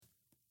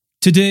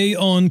Today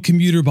on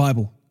Commuter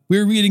Bible,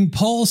 we're reading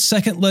Paul's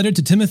second letter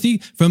to Timothy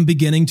from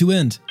beginning to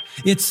end.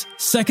 It's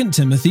 2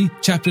 Timothy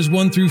chapters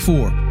 1 through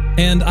 4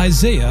 and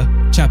Isaiah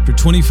chapter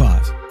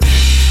 25.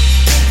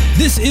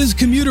 This is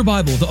Commuter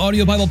Bible, the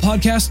audio Bible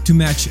podcast to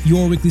match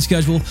your weekly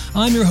schedule.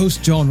 I'm your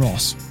host, John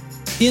Ross.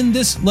 In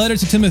this letter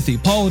to Timothy,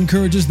 Paul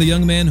encourages the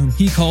young man whom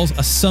he calls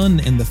a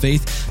son in the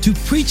faith to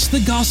preach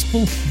the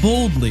gospel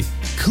boldly,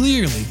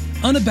 clearly,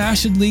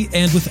 unabashedly,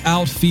 and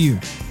without fear.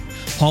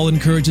 Paul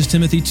encourages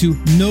Timothy to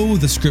know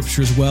the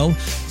Scriptures well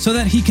so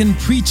that he can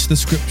preach the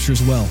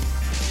Scriptures well.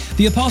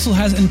 The apostle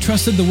has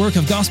entrusted the work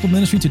of gospel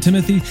ministry to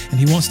Timothy, and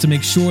he wants to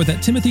make sure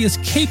that Timothy is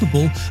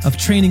capable of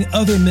training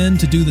other men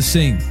to do the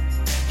same.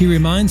 He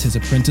reminds his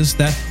apprentice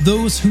that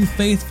those who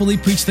faithfully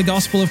preach the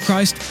gospel of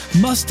Christ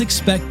must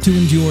expect to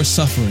endure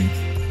suffering.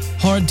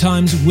 Hard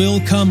times will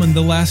come in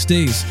the last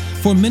days,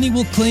 for many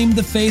will claim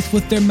the faith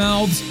with their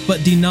mouths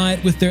but deny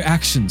it with their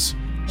actions,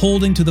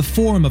 holding to the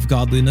form of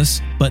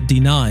godliness, but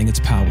denying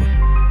its power.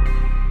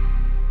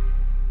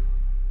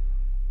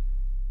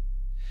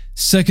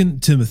 2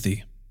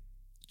 Timothy,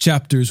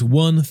 chapters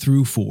 1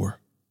 through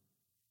 4.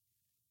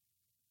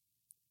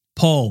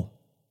 Paul,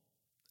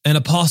 an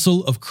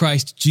apostle of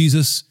Christ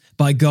Jesus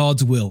by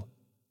God's will,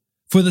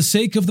 for the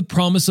sake of the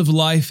promise of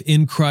life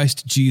in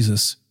Christ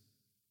Jesus.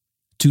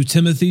 To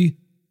Timothy,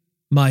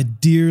 my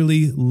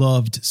dearly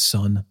loved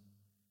son,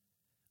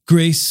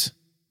 grace,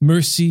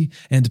 mercy,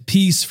 and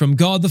peace from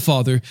God the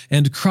Father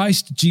and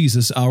Christ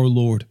Jesus our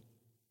Lord.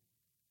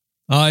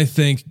 I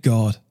thank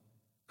God,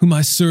 whom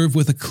I serve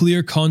with a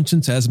clear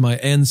conscience as my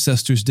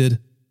ancestors did,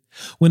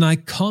 when I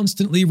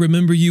constantly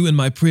remember you in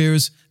my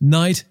prayers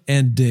night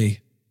and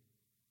day.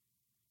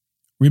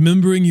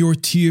 Remembering your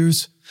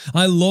tears,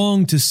 I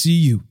long to see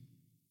you,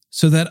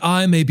 so that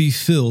I may be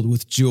filled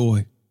with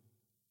joy.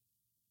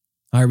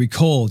 I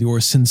recall your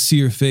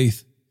sincere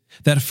faith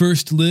that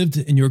first lived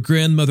in your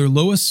grandmother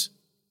Lois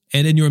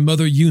and in your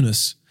mother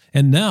Eunice,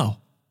 and now,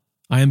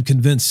 I am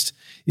convinced,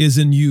 is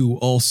in you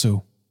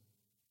also.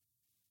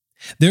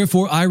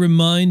 Therefore I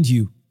remind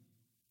you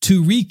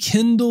to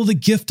rekindle the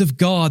gift of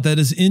God that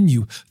is in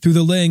you through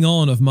the laying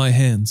on of my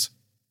hands.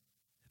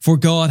 For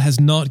God has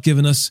not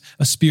given us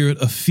a spirit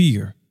of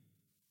fear,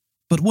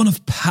 but one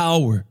of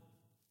power,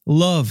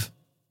 love,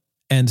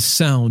 and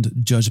sound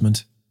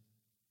judgment.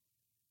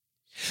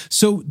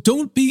 So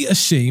don't be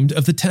ashamed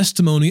of the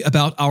testimony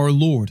about our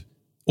Lord,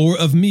 or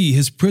of me,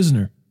 his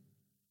prisoner.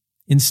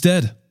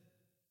 Instead,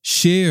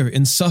 share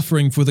in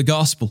suffering for the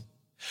gospel,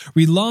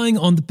 relying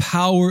on the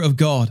power of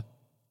God.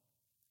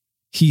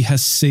 He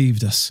has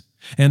saved us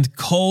and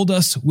called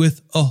us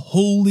with a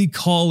holy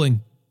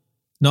calling,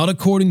 not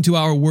according to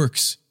our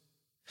works,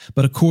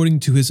 but according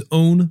to his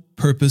own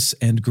purpose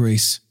and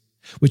grace,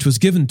 which was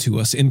given to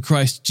us in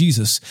Christ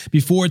Jesus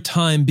before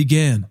time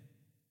began.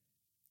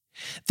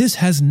 This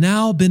has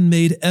now been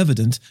made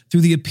evident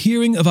through the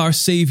appearing of our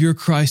Savior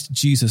Christ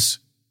Jesus,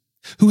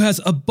 who has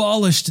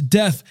abolished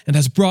death and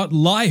has brought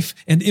life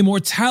and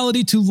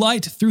immortality to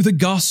light through the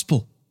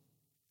gospel.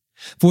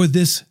 For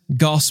this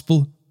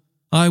gospel,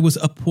 I was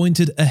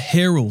appointed a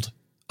herald,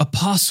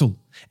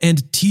 apostle,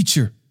 and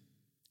teacher,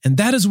 and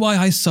that is why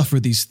I suffer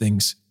these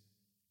things.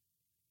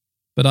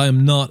 But I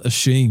am not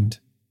ashamed,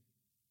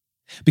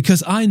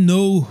 because I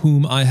know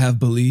whom I have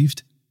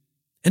believed,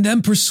 and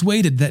am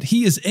persuaded that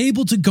he is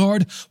able to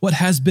guard what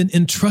has been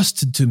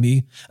entrusted to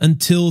me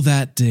until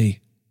that day.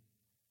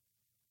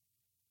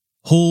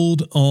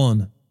 Hold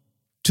on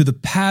to the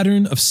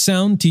pattern of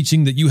sound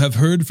teaching that you have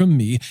heard from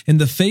me in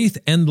the faith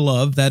and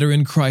love that are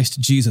in Christ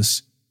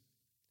Jesus.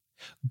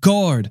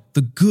 Guard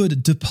the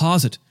good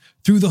deposit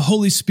through the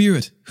Holy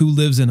Spirit who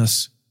lives in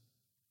us.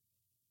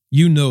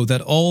 You know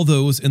that all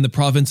those in the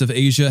province of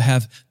Asia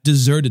have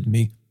deserted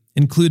me,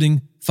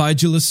 including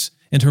Phygelus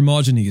and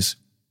Hermogenes.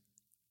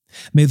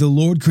 May the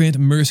Lord grant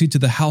mercy to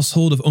the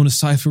household of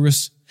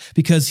Onesiphorus,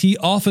 because he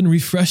often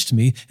refreshed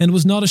me and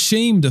was not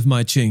ashamed of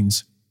my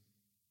chains.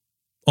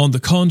 On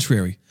the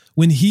contrary,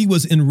 when he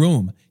was in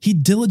Rome, he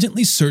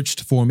diligently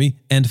searched for me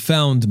and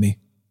found me.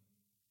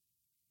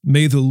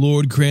 May the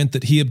Lord grant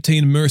that he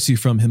obtain mercy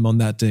from him on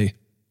that day.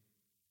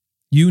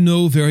 You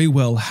know very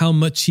well how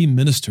much he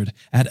ministered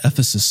at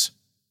Ephesus.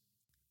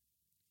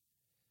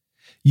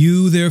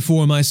 You,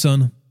 therefore, my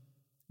son,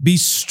 be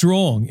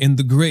strong in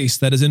the grace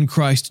that is in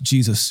Christ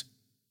Jesus.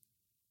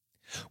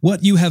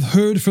 What you have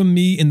heard from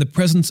me in the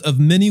presence of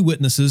many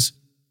witnesses,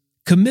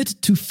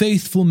 commit to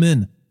faithful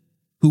men,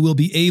 who will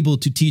be able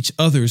to teach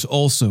others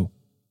also.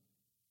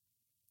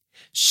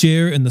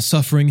 Share in the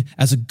suffering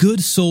as a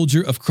good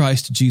soldier of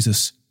Christ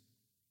Jesus.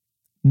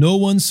 No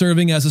one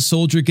serving as a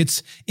soldier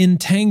gets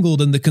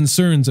entangled in the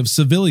concerns of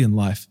civilian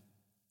life.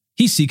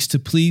 He seeks to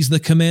please the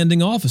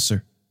commanding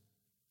officer.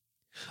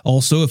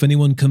 Also, if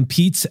anyone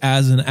competes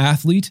as an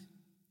athlete,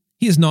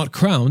 he is not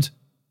crowned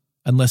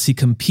unless he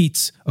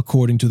competes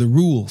according to the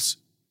rules.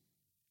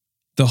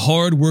 The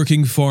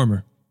hard-working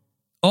farmer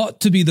ought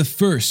to be the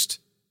first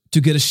to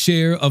get a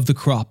share of the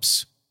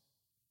crops.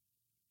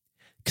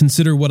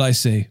 Consider what I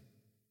say,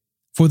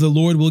 for the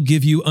Lord will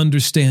give you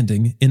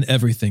understanding in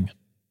everything.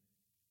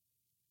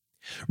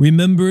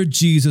 Remember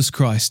Jesus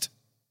Christ,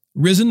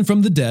 risen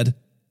from the dead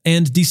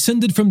and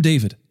descended from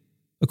David,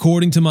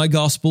 according to my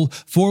gospel,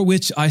 for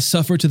which I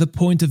suffer to the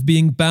point of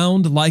being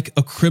bound like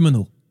a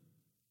criminal.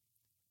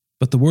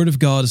 But the word of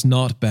God is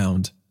not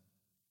bound.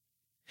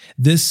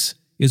 This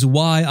is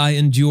why I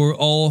endure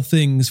all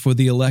things for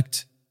the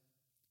elect,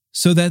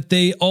 so that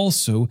they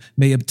also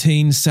may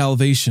obtain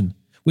salvation,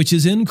 which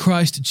is in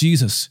Christ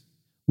Jesus,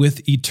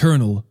 with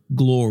eternal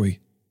glory.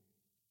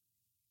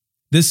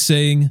 This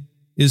saying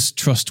is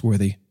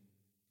trustworthy.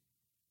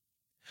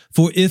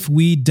 For if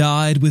we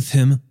died with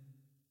him,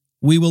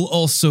 we will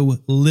also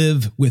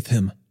live with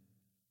him.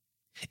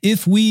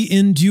 If we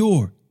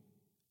endure,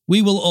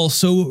 we will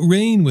also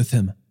reign with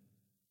him.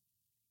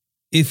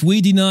 If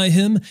we deny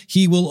him,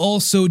 he will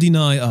also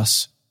deny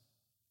us.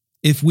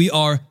 If we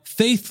are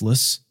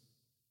faithless,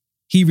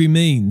 he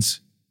remains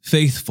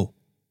faithful,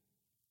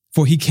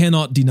 for he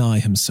cannot deny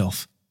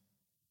himself.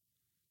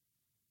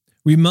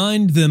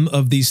 Remind them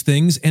of these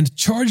things and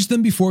charge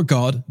them before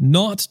God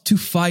not to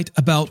fight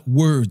about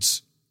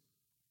words.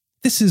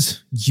 This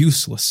is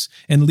useless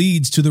and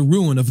leads to the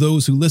ruin of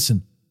those who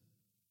listen.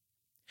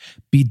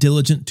 Be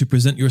diligent to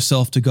present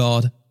yourself to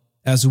God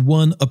as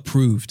one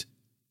approved,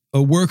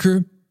 a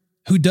worker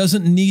who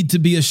doesn't need to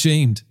be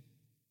ashamed,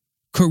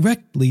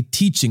 correctly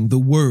teaching the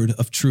word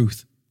of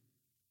truth.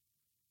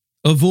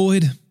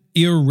 Avoid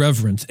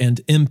irreverent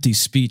and empty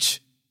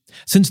speech,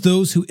 since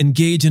those who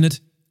engage in it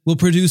will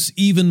produce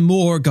even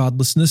more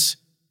godlessness,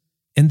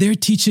 and their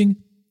teaching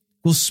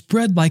will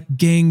spread like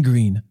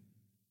gangrene.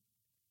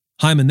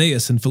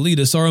 Hymenaeus and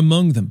Philetus are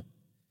among them.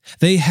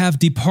 They have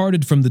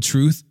departed from the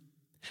truth,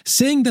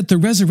 saying that the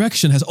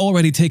resurrection has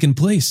already taken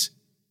place,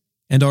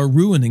 and are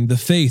ruining the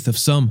faith of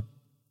some.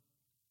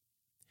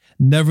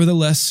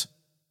 Nevertheless,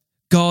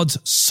 God's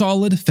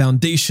solid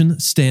foundation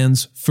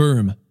stands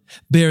firm,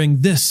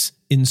 bearing this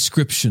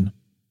inscription: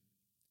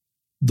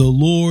 The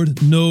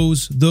Lord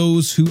knows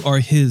those who are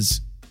his,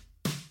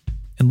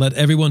 and let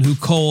everyone who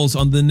calls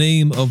on the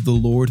name of the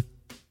Lord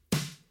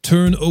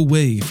turn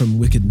away from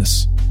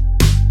wickedness.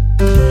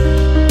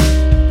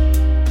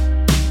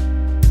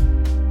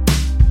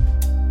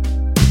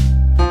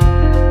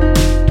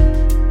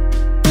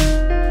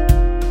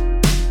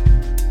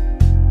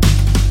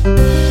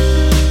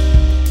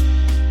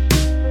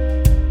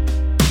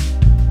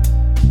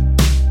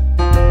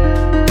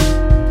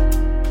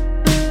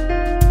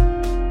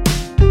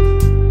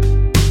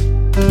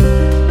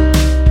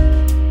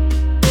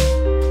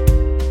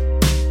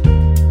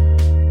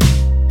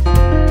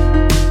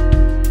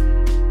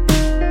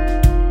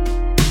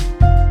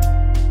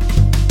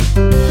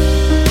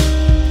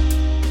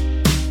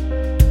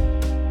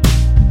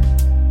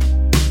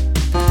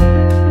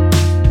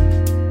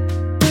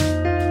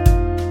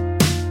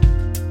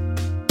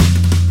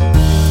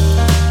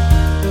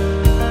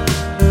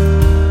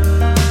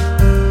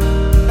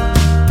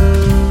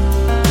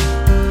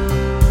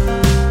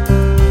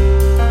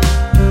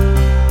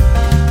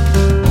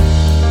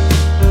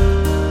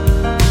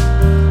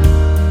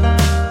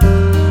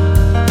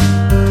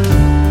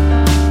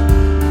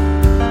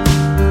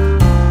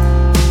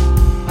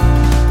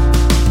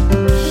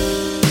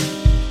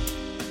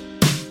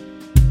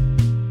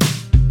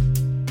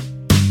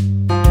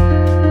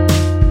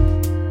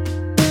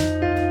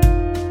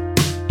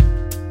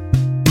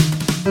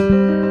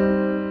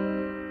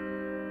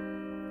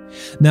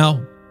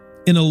 Now,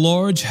 in a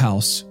large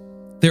house,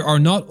 there are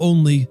not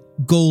only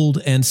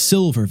gold and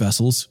silver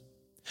vessels,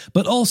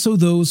 but also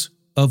those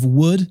of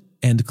wood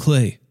and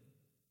clay,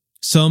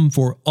 some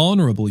for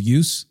honorable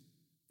use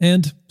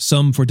and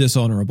some for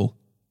dishonorable.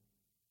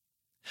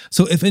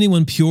 So if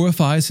anyone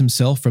purifies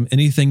himself from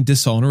anything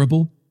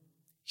dishonorable,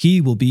 he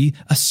will be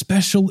a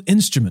special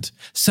instrument,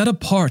 set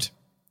apart,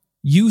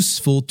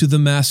 useful to the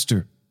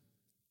master,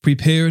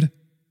 prepared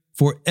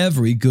for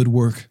every good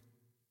work.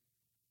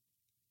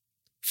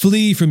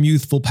 Flee from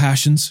youthful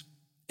passions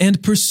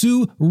and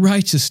pursue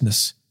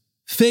righteousness,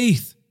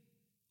 faith,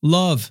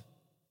 love,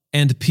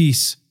 and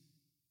peace,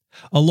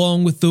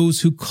 along with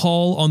those who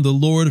call on the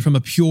Lord from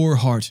a pure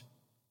heart.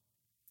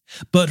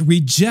 But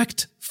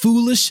reject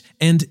foolish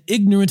and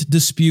ignorant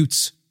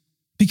disputes,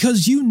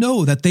 because you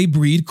know that they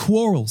breed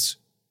quarrels.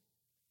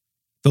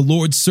 The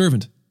Lord's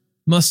servant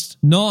must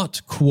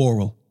not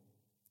quarrel,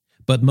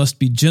 but must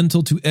be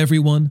gentle to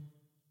everyone,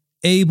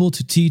 able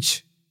to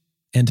teach,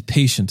 and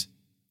patient,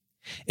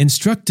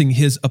 instructing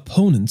his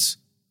opponents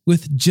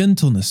with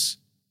gentleness.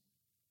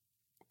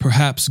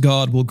 Perhaps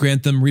God will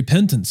grant them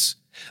repentance,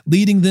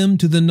 leading them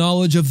to the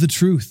knowledge of the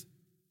truth.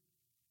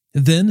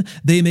 Then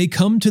they may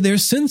come to their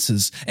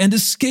senses and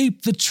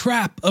escape the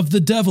trap of the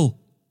devil,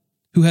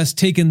 who has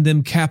taken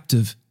them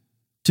captive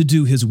to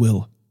do his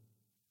will.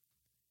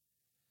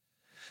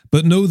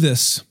 But know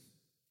this: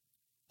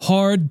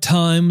 hard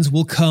times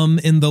will come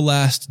in the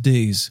last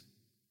days.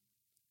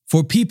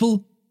 For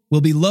people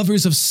will be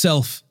lovers of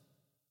self,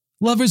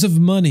 lovers of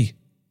money,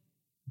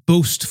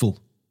 boastful,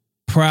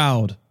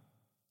 proud,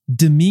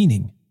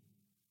 demeaning,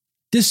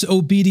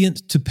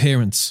 disobedient to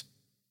parents,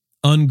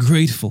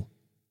 ungrateful,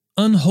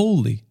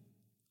 unholy,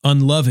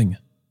 unloving,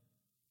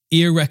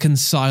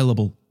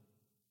 irreconcilable,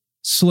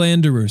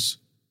 slanderers,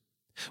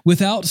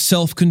 without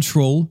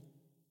self-control,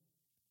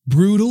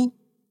 brutal,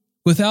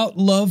 without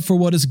love for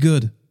what is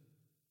good,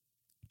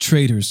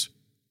 traitors,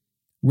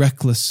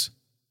 reckless,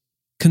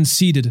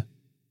 conceited,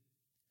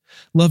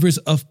 lovers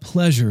of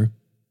pleasure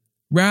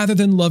rather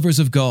than lovers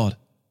of God,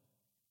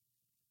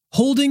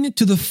 holding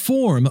to the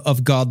form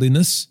of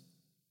godliness,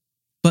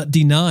 but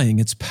denying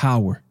its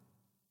power.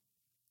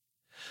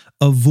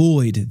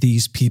 Avoid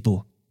these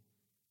people.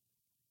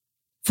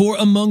 For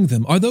among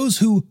them are those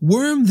who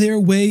worm their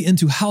way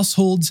into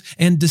households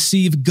and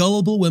deceive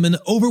gullible women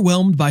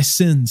overwhelmed by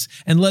sins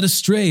and led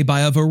astray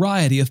by a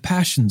variety of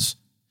passions,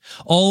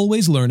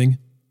 always learning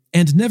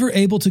and never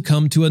able to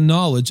come to a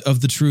knowledge of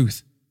the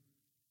truth.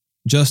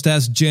 Just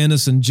as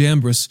Jannes and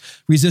Jambres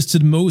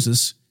resisted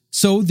Moses,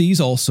 so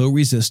these also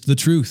resist the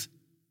truth.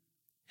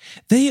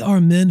 They are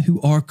men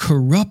who are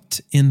corrupt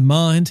in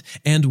mind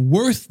and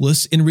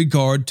worthless in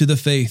regard to the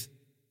faith.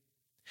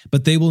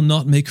 But they will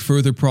not make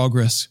further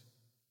progress,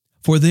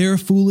 for their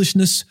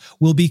foolishness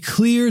will be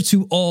clear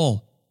to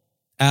all,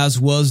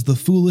 as was the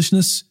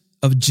foolishness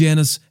of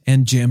Jannes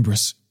and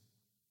Jambres.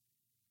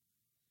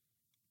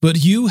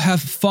 But you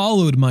have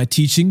followed my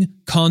teaching,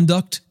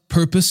 conduct,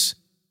 purpose,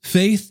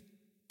 faith,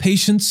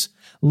 patience,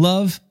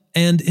 love,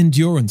 and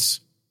endurance,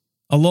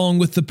 along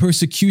with the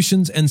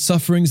persecutions and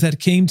sufferings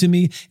that came to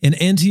me in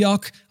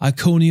Antioch,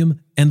 Iconium,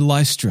 and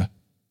Lystra.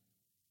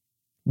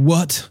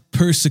 What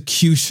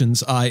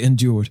persecutions I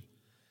endured!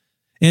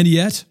 And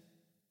yet,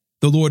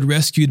 the Lord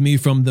rescued me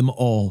from them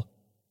all.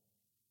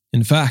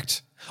 In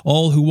fact,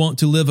 all who want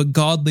to live a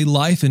godly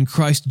life in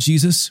Christ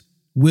Jesus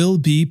will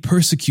be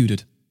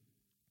persecuted.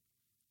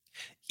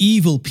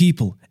 Evil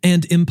people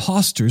and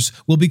impostors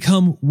will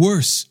become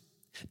worse,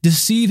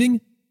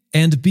 deceiving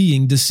and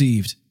being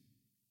deceived.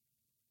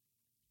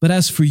 But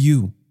as for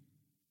you,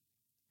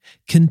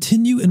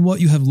 continue in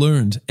what you have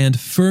learned and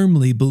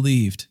firmly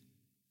believed.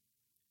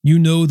 You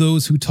know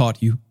those who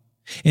taught you,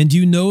 and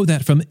you know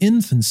that from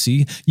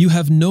infancy you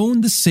have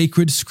known the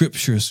sacred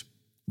scriptures,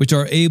 which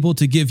are able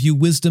to give you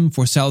wisdom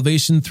for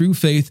salvation through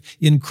faith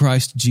in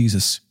Christ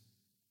Jesus.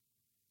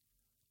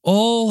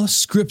 All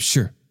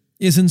scripture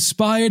is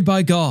inspired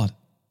by God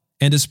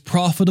and is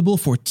profitable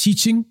for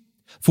teaching,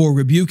 for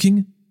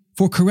rebuking,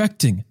 for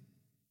correcting,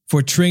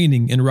 for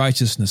training in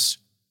righteousness,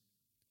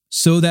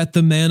 so that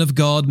the man of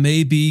God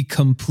may be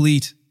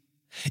complete,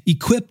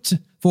 equipped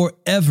for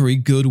every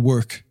good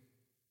work.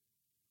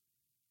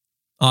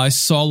 I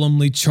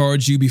solemnly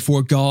charge you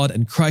before God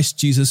and Christ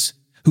Jesus,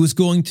 who is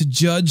going to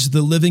judge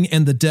the living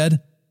and the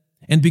dead,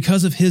 and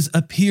because of his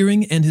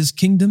appearing and his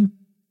kingdom,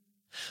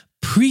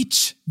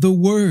 preach the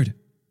word.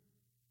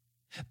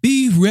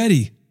 Be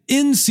ready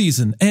in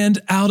season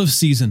and out of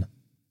season.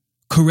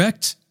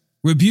 Correct,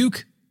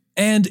 rebuke,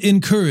 and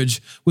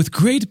encourage with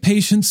great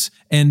patience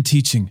and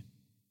teaching.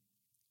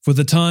 For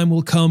the time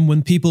will come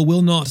when people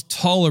will not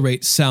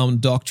tolerate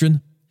sound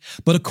doctrine,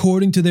 but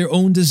according to their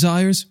own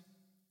desires,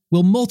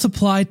 will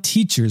multiply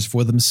teachers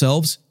for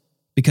themselves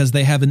because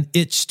they have an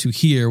itch to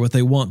hear what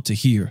they want to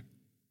hear.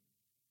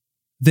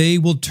 They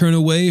will turn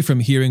away from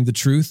hearing the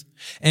truth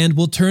and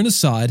will turn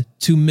aside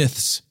to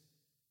myths.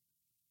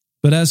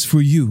 But as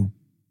for you,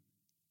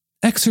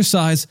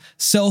 exercise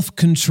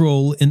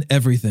self-control in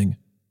everything.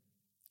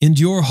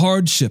 Endure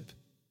hardship.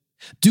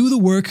 Do the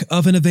work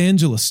of an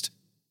evangelist.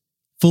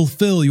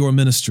 Fulfill your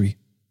ministry.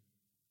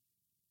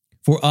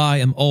 For I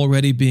am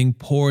already being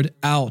poured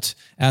out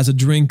as a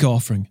drink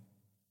offering,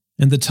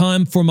 and the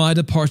time for my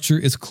departure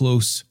is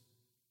close.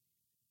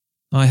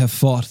 I have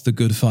fought the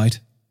good fight.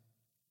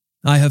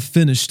 I have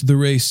finished the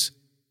race.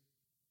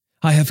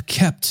 I have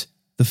kept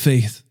the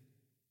faith.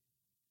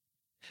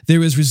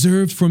 There is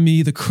reserved for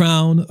me the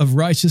crown of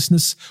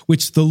righteousness,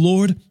 which the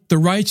Lord, the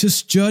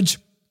righteous judge,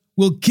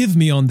 will give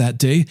me on that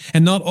day,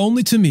 and not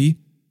only to me,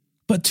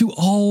 but to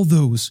all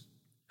those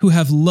who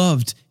have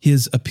loved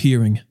his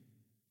appearing.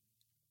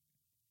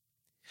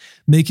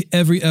 Make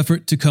every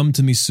effort to come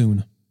to me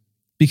soon,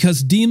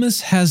 because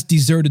Demas has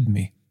deserted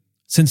me,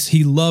 since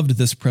he loved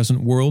this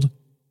present world,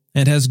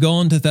 and has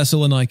gone to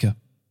Thessalonica.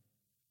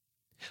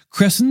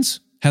 Crescens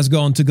has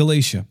gone to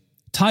Galatia,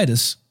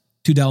 Titus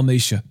to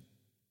Dalmatia.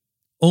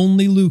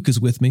 Only Luke is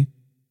with me.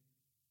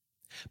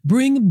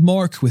 Bring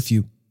Mark with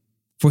you,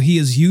 for he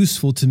is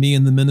useful to me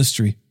in the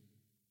ministry.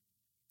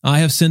 I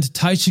have sent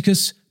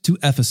Tychicus to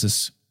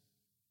Ephesus.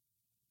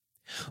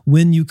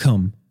 When you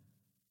come,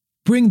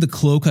 bring the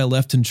cloak I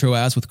left in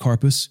Troas with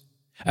Carpus,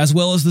 as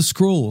well as the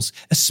scrolls,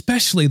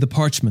 especially the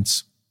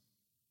parchments.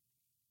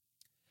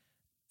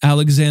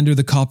 Alexander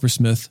the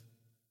coppersmith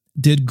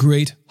did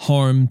great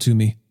harm to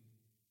me.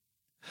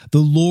 The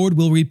Lord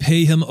will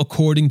repay him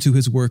according to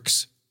his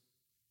works.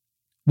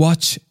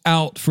 Watch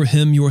out for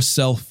him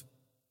yourself,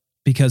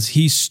 because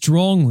he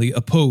strongly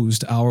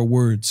opposed our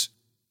words.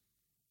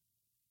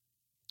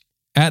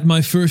 At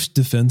my first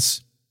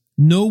defense,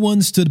 no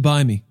one stood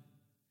by me,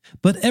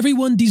 but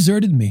everyone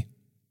deserted me.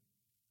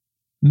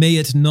 May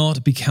it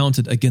not be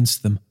counted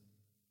against them.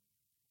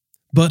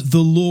 But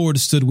the Lord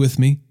stood with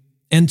me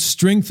and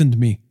strengthened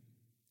me,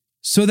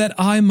 so that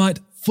I might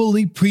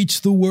fully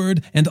preach the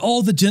word, and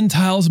all the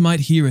Gentiles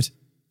might hear it.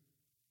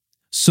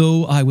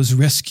 So I was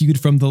rescued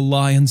from the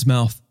lion's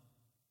mouth.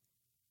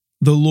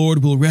 The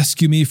Lord will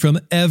rescue me from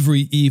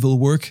every evil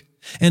work,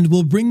 and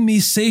will bring me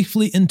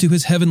safely into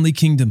his heavenly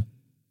kingdom.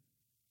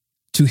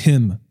 To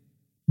him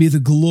be the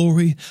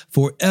glory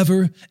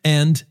forever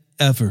and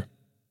ever.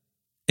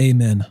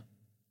 Amen.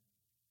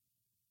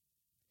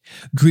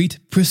 Greet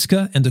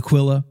Prisca and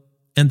Aquila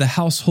and the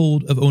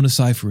household of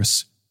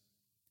Onesiphorus.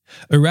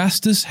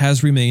 Erastus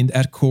has remained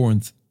at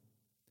Corinth.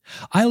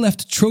 I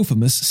left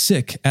Trophimus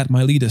sick at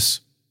Miletus.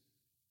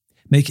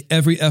 Make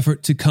every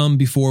effort to come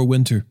before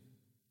winter.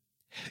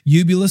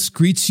 Eubulus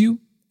greets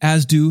you,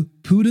 as do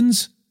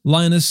Pudens,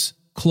 Linus,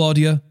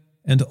 Claudia,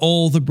 and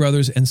all the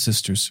brothers and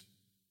sisters.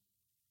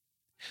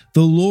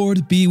 The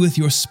Lord be with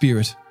your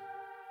spirit.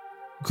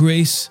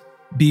 Grace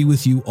be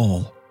with you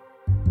all.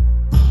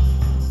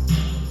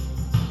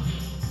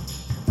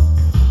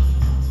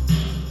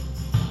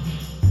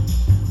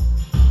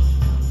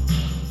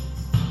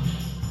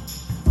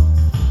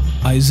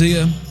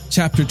 Isaiah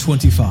chapter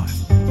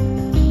 25.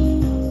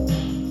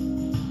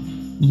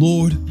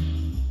 Lord,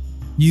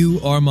 you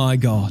are my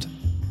God.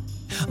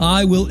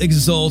 I will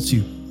exalt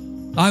you.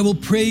 I will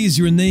praise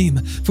your name,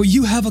 for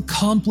you have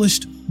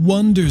accomplished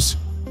wonders,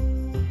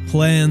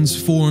 plans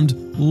formed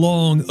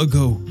long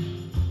ago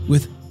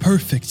with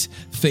perfect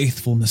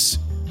faithfulness.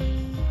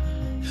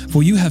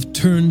 For you have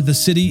turned the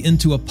city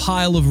into a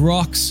pile of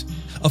rocks,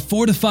 a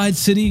fortified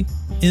city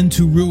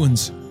into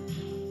ruins.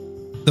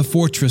 The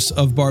fortress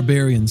of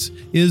barbarians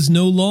is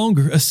no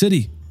longer a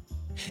city.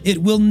 It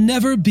will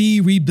never be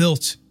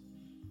rebuilt.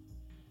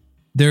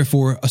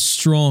 Therefore, a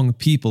strong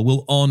people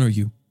will honor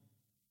you.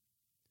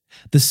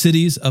 The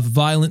cities of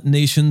violent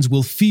nations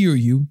will fear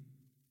you,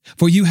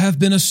 for you have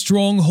been a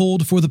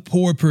stronghold for the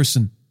poor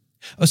person,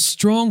 a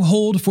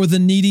stronghold for the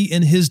needy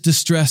in his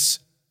distress,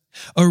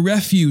 a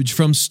refuge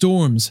from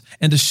storms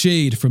and a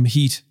shade from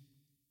heat.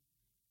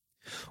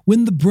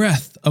 When the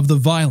breath of the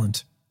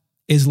violent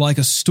is like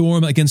a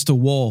storm against a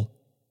wall,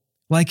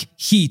 like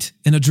heat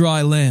in a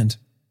dry land,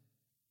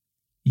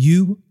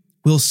 you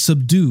will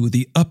subdue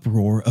the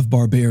uproar of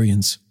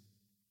barbarians.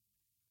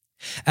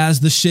 As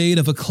the shade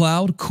of a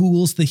cloud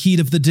cools the heat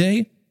of the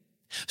day,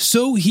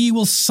 so he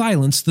will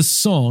silence the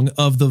song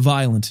of the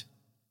violent.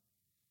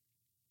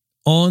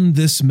 On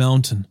this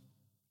mountain,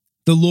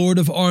 the Lord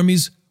of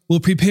armies will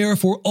prepare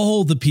for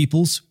all the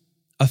peoples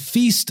a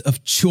feast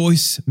of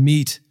choice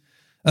meat,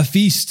 a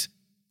feast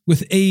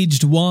with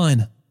aged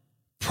wine,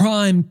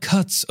 prime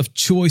cuts of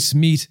choice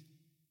meat,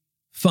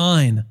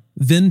 fine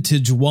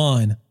vintage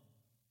wine.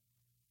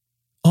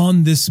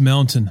 On this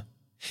mountain,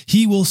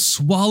 he will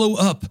swallow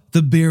up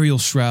the burial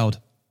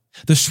shroud,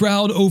 the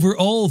shroud over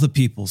all the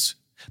peoples,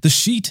 the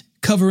sheet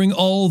covering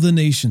all the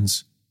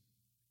nations.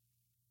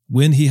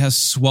 When he has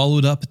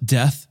swallowed up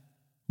death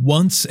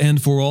once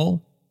and for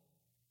all,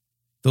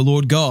 the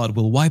Lord God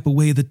will wipe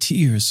away the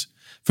tears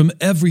from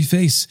every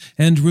face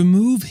and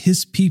remove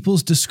his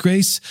people's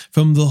disgrace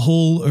from the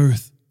whole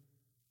earth.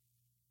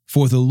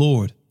 For the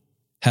Lord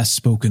has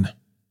spoken.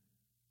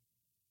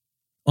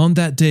 On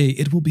that day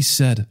it will be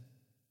said,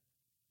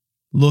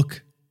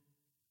 "Look,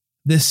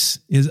 this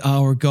is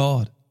our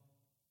God.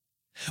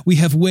 We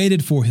have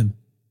waited for him,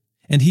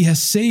 and he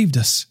has saved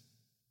us.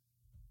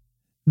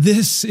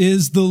 This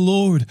is the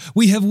Lord.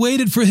 We have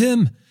waited for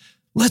him.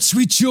 Let's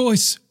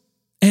rejoice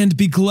and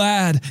be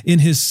glad in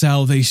his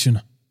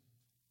salvation."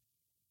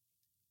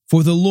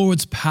 For the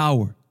Lord's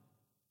power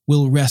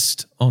will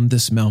rest on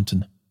this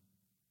mountain.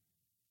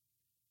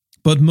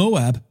 But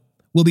Moab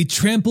will be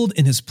trampled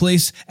in his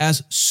place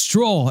as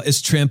straw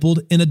is trampled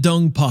in a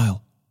dung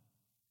pile.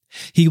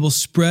 He will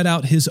spread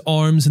out his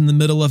arms in the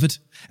middle of it,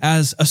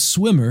 as a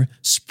swimmer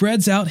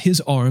spreads out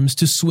his arms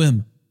to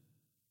swim.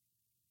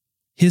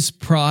 His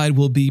pride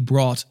will be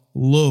brought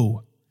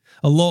low,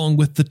 along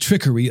with the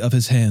trickery of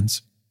his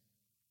hands.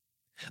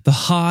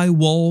 The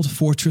high-walled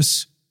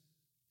fortress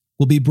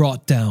will be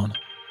brought down,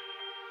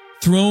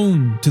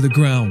 thrown to the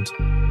ground,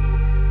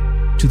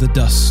 to the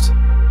dust.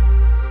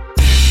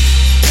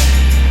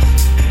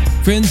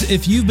 Friends,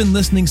 if you've been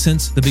listening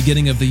since the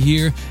beginning of the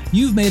year,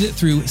 you've made it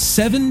through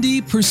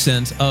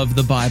 70% of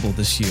the Bible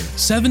this year.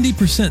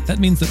 70%. That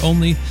means that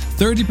only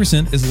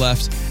 30% is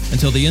left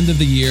until the end of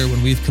the year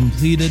when we've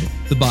completed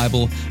the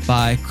Bible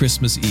by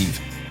Christmas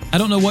Eve. I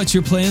don't know what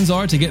your plans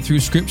are to get through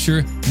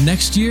Scripture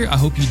next year. I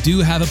hope you do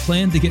have a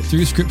plan to get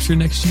through Scripture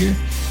next year.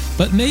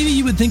 But maybe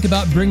you would think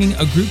about bringing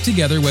a group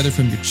together, whether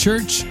from your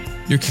church,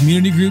 your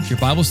community group, your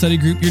Bible study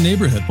group, your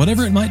neighborhood,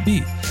 whatever it might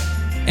be,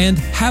 and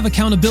have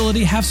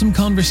accountability, have some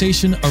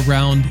conversation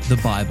around the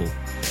Bible.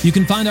 You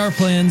can find our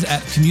plans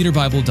at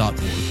commuterbible.org.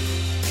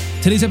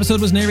 Today's episode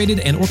was narrated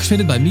and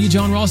orchestrated by me,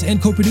 John Ross, and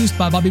co-produced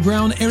by Bobby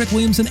Brown, Eric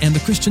Williamson, and the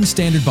Christian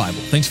Standard Bible.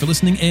 Thanks for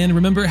listening, and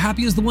remember,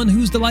 happy is the one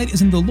whose delight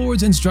is in the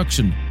Lord's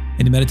instruction,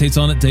 and he meditates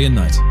on it day and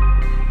night.